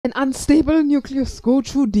an unstable nucleus go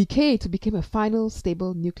through decay to become a final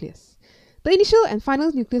stable nucleus. The initial and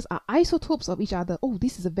final nucleus are isotopes of each other. Oh,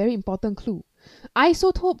 this is a very important clue.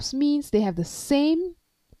 Isotopes means they have the same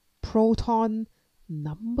proton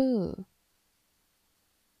number.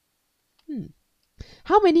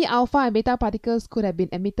 How many alpha and beta particles could have been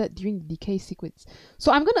emitted during the decay sequence?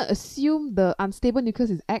 So I'm going to assume the unstable nucleus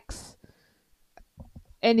is X.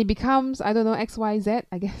 And it becomes, I don't know, X, Y, Z,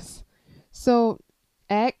 I guess. So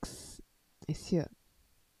X is here.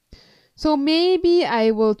 So maybe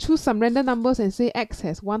I will choose some random numbers and say X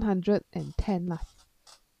has 110 lah.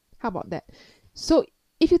 How about that? So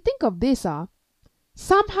if you think of this,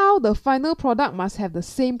 somehow the final product must have the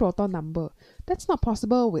same proton number. That's not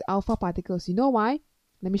possible with alpha particles. You know why?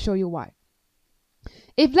 Let me show you why.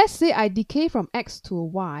 If let's say I decay from X to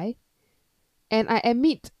Y and I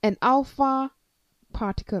emit an alpha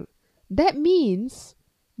particle, that means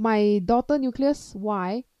my daughter nucleus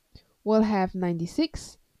Y will have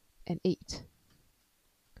 96 and 8.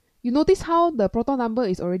 You notice how the proton number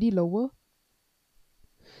is already lower?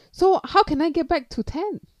 So how can I get back to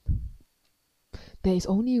 10? There is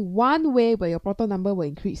only one way where your proton number will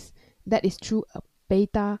increase. That is through a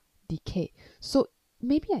beta decay. So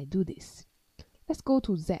maybe I do this. Let's go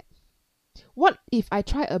to Z. What if I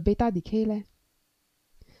try a beta decay leh?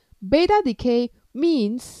 Beta decay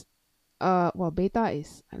means, well, beta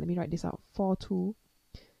is, let me write this out, 4, 2.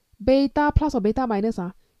 Beta plus or beta minus,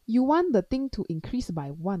 you want the thing to increase by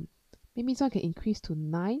 1. Maybe this one can increase to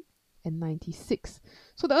 9 and 96.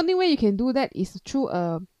 So the only way you can do that is through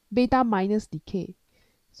a beta minus decay.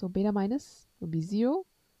 So beta minus will be 0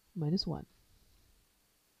 minus 1.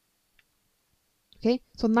 Okay,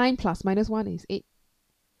 so 9 plus minus 1 is 8.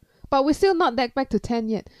 But we're still not back to 10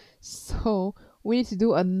 yet. So we need to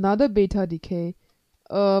do another beta decay.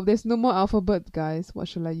 There's no more alphabet, guys. What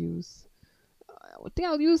should I use? I think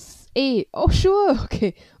I'll use A. Oh, sure.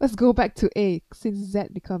 Okay, let's go back to A since Z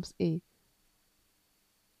becomes A.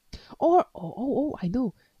 Or, I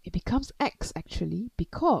know. It becomes X actually,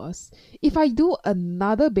 because if I do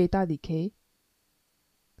another beta decay,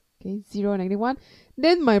 okay, 0, -1,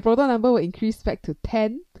 then my proton number will increase back to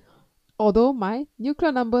 10, although my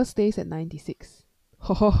nuclear number stays at 96.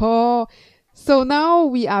 Ho ho ho! So now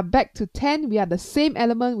we are back to 10. We are the same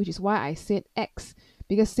element, which is why I said X,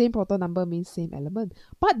 because same proton number means same element.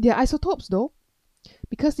 But they're isotopes though,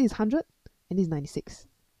 because this is 100 and this is 96.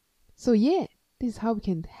 So yeah, this is how we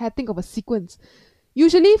can think of a sequence.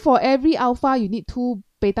 Usually for every alpha, you need 2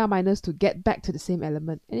 beta minus to get back to the same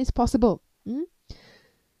element. And it's possible.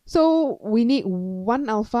 So we need 1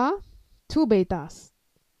 alpha, 2 betas.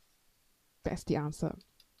 That's the answer.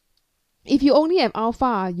 If you only have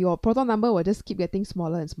alpha, your proton number will just keep getting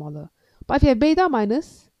smaller and smaller. But if you have beta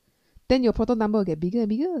minus, then your proton number will get bigger and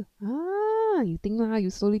bigger. You think now, you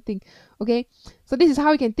slowly think. Okay, so this is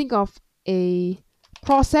how you can think of a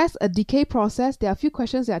process, a decay process. There are a few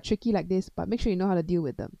questions that are tricky like this, but make sure you know how to deal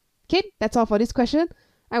with them. Okay, that's all for this question.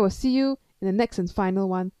 I will see you in the next and final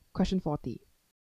one, question 40.